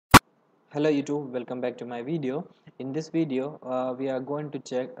Hello YouTube, welcome back to my video. In this video, we are going to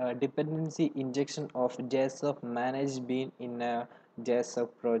check dependency injection of JSF managed bean in a JSF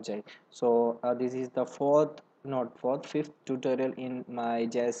project. So this is the fifth tutorial in my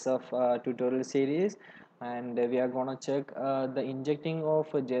JSF tutorial series, and we are gonna check the injecting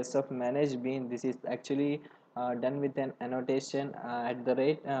of a JSF managed bean. This is actually done with an annotation at the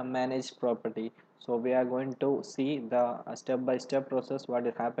rate managed property. So we are going to see the step-by-step process what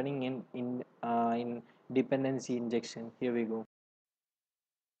is happening in dependency injection. Here we go.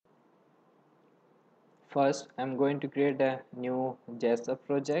 First, I'm going to create a new JSF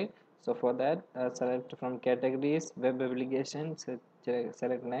project. So for that, select from categories web application,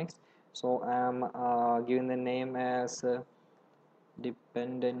 select next. So I'm giving the name as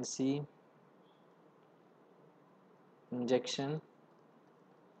dependency injection.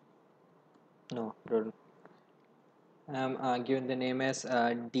 No, don't. I'm giving the name as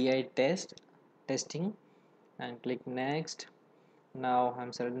DI testing and click next. Now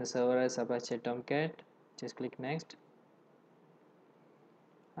I'm selecting the server as Apache Tomcat. Just click next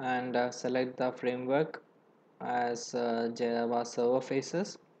and select the framework as Java server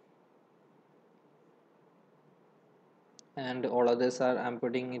faces, and all others are I'm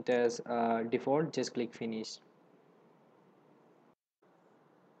putting it as default. Just click finish.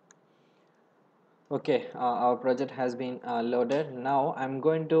 Okay, our project has been loaded. Now I'm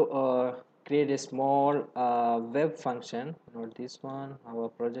going to create a small web function. Not this one. Our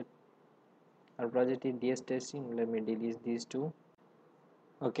project is DS testing. Let me delete these two.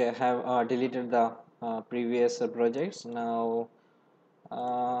 Okay, I have deleted the previous projects. Now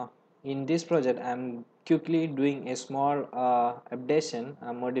in this project I'm quickly doing a small updation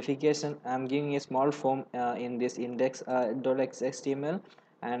modification. I'm giving a small form in this index .xhtml,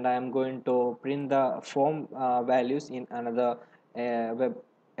 and I'm going to print the form values in another web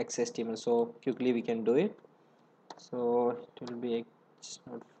xhtml. So quickly we can do it. So it will be X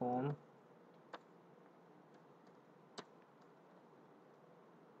not form.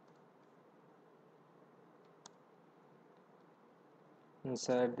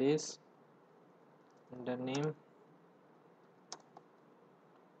 Insert this the name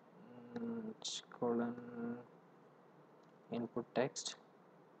colon input text,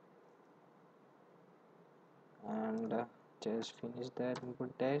 and just finish that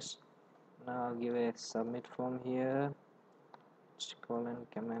input text. Now give a submit form here, colon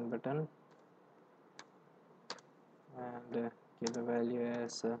command button, and give a value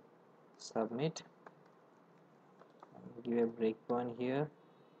as submit, and give a breakpoint here.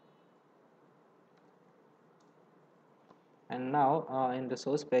 And now in the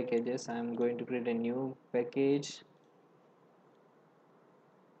source packages I'm going to create a new package.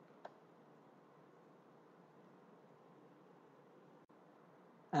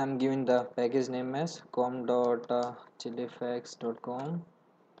 I'm giving the package name as com.chilifx.com.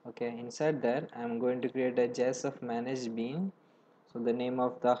 Okay, inside that I'm going to create a JSF managed bean. So the name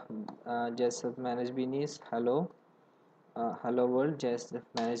of the JSF managed bean is hello world JSF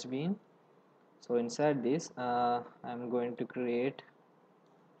managed bean. So inside this I'm going to create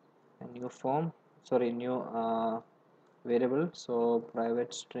a new new variable. So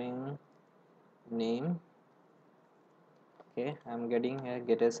private string name. Okay, I'm getting a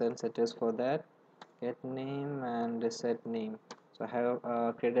getters and setters for that. Get name and set name. So I have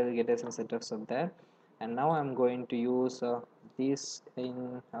created the getters and setters of that, and now I'm going to use this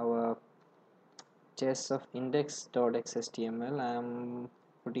in our JSF index.xhtml. I'm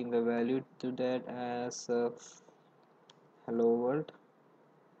putting the value to that as hello world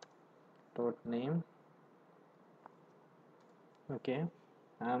dot name. Okay,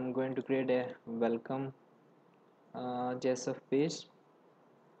 I'm going to create a welcome JSF page.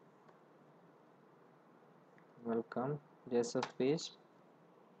 Welcome JSF page.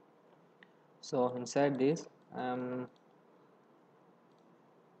 So inside this I'm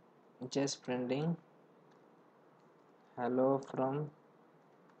just printing hello from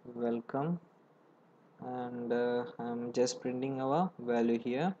welcome, and I'm just printing our value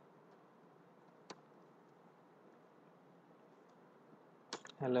here,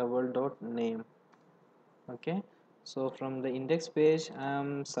 hello world dot name. Okay, so from the index page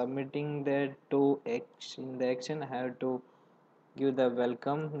I'm submitting that to in the action I have to give the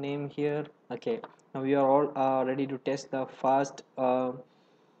welcome name here. Okay, now we are all ready to test the first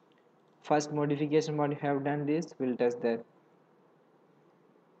modification what you have done. This will test that.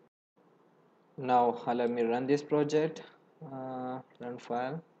 Now let me run this project. Run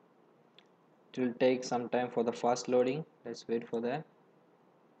file. It will take some time for the fast loading. Let's wait for that.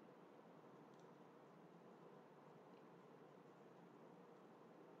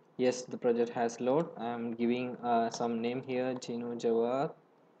 Yes, the project has load. I'm giving some name here, Genu Jawad.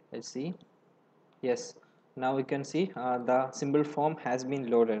 Let's see. Yes, now we can see the symbol form has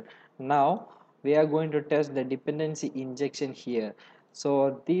been loaded. Now we are going to test the dependency injection here.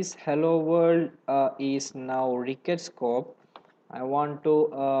 So this hello world is now record scope. I want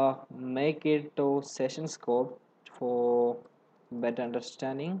to make it to session scope for better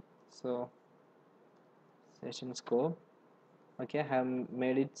understanding. So session scope. Okay, I have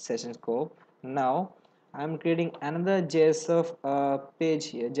made it session scope. Now I'm creating another JSF page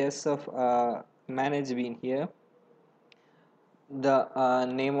here, JSF manage bean here. The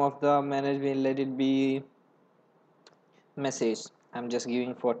name of the manage bean, let it be message. I'm just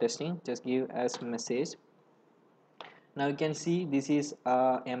giving for testing, just give as message. Now you can see this is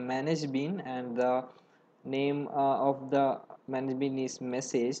a manage bean and the name of the manage bean is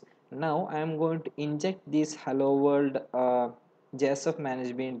message. Now I am going to inject this hello world JSF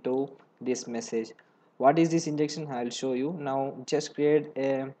manage bean to this message. What is this injection? I'll show you. Now just create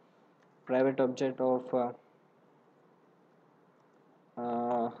a private object of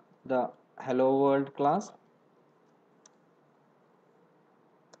the hello world class.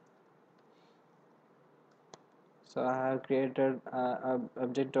 So I have created a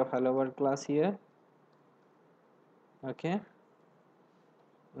object of hello world class here. Okay,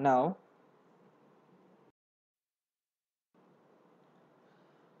 now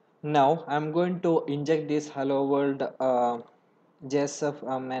I'm going to inject this hello world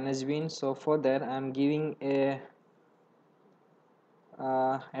JSF manage bean. So for that I'm giving a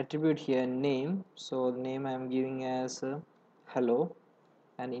attribute here name. So name I'm giving as hello,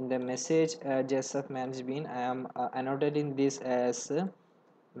 and in the message JSF manage bean I am annotating this as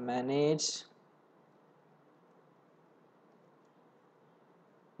manage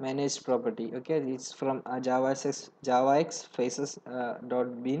managed property. Okay, it's from javax faces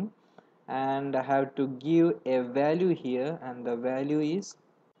dot bin, and I have to give a value here, and the value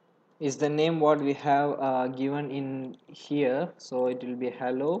is the name what we have given in here. So it will be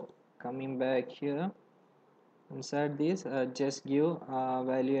hello. Coming back here inside this, just give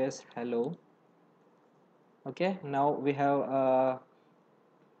value as hello. Okay, now we have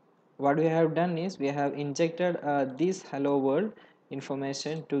what we have done is we have injected this hello world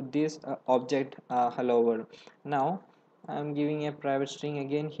information to this object hello world. Now I'm giving a private string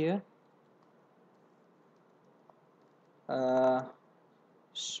again here, uh,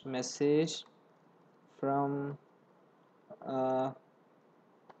 message from uh,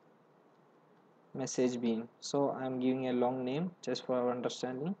 message bean. So I'm giving a long name just for our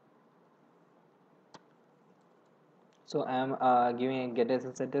understanding. So I'm giving a get as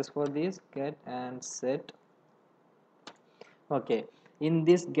and set as for this get and set. Okay, in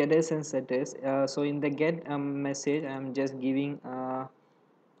this get as and set as so in the get message I'm just giving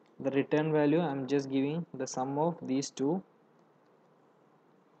the return value. I'm just giving the sum of these two,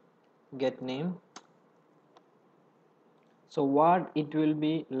 get name. So what it will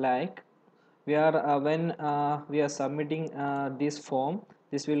be like, we are when we are submitting this form,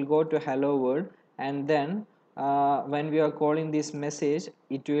 this will go to hello world, and then when we are calling this message,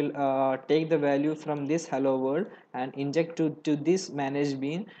 it will take the value from this hello world and inject to this manage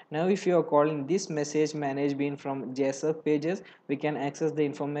bean. Now if you are calling this message manage bean from JSF pages, we can access the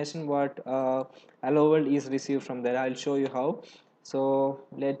information what hello world is received from there. I'll show you how. So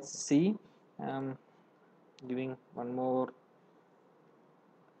let's see. Giving one more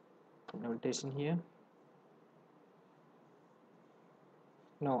notation here.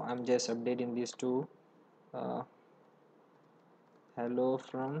 No, I'm just updating these two. uh, Hello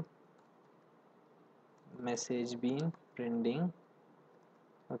from message bean printing.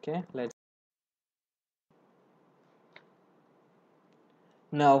 Okay, let's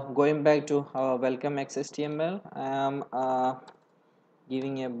now going back to our welcome XHTML. I am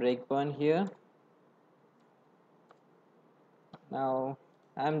giving a breakpoint here. Now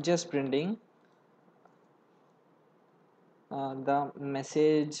I'm just printing the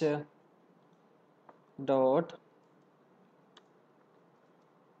message dot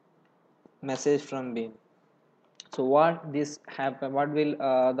message from bean. So what this happen, what will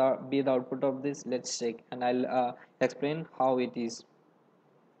be the output of this? Let's check, and I'll explain how it is.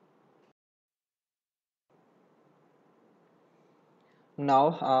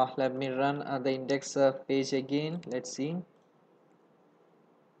 Now let me run the index page again. Let's see.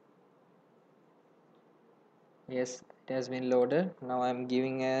 Yes, it has been loaded. Now I'm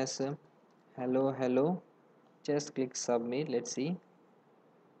giving as hello hello. Just click submit. Let's see.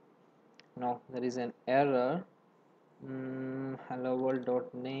 No, there is an error. Hello world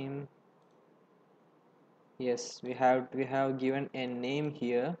dot name. Yes, we have given a name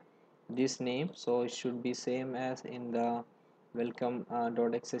here. this name, so it should be same as in the welcome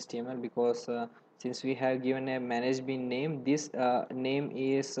 .xhtml, because since we have given a manage bean name, this name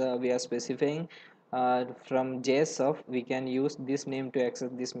is we are specifying from JSF. We can use this name to access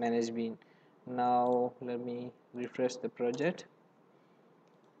this manage bean. Now let me refresh the project.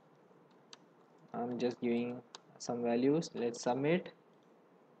 I'm just giving some values. Let's submit.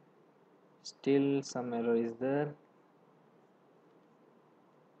 Still some error is there.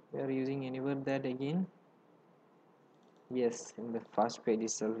 We are using any word that again. Yes, in the first page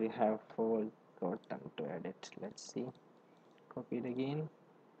itself we have forgotten to add it. Let's see. Copy it again.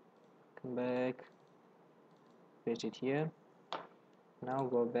 Come back. Paste it here. Now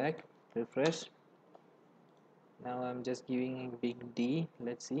go back. Refresh. Now I'm just giving big D.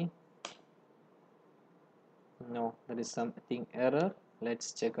 Let's see. No, there is something error.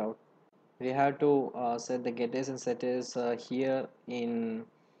 Let's check out. We have to set the getters and setters here in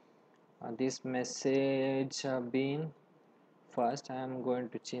this message bean. First I am going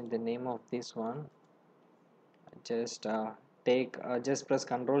to change the name of this one. Just just press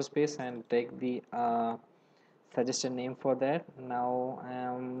Ctrl space and take the suggested name for that. Now I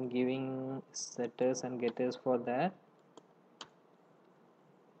am giving setters and getters for that.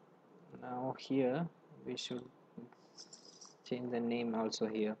 Now here we should change the name also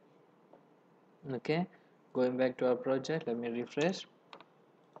here. Okay, going back to our project, let me refresh.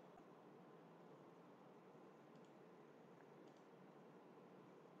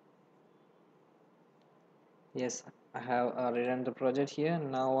 Yes, I have rerun the project here.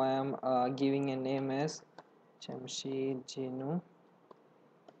 Now I am giving a name as Jamshid Jinu.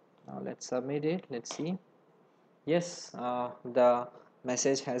 Now let's submit it. Let's see. Yes, the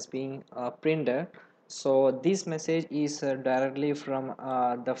message has been printed. So this message is directly from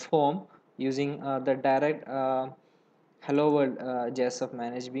the form using the direct hello world JSF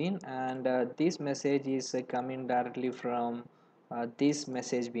manage bean, and this message is coming directly from this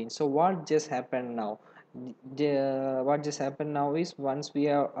message bean. So what just happened now? What just happened now is, once we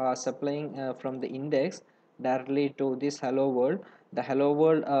are supplying from the index directly to this hello world, the hello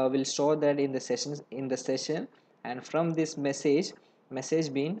world will store that in the session, and from this message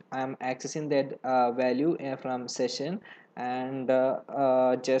bean I am accessing that value from session, and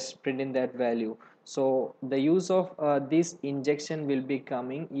just printing that value. So the use of this injection will be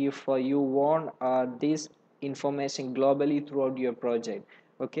coming if you want this information globally throughout your project.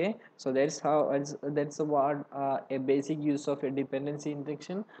 Okay, so that's what a basic use of a dependency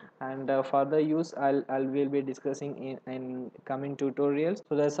injection, and further use I'll will be discussing in coming tutorials.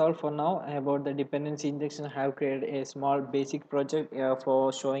 So that's all for now about the dependency injection. I have created a small basic project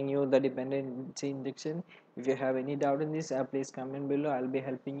for showing you the dependency injection. If you have any doubt in this, please comment below. I'll be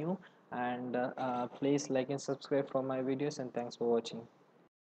helping you, and please like and subscribe for my videos, and thanks for watching.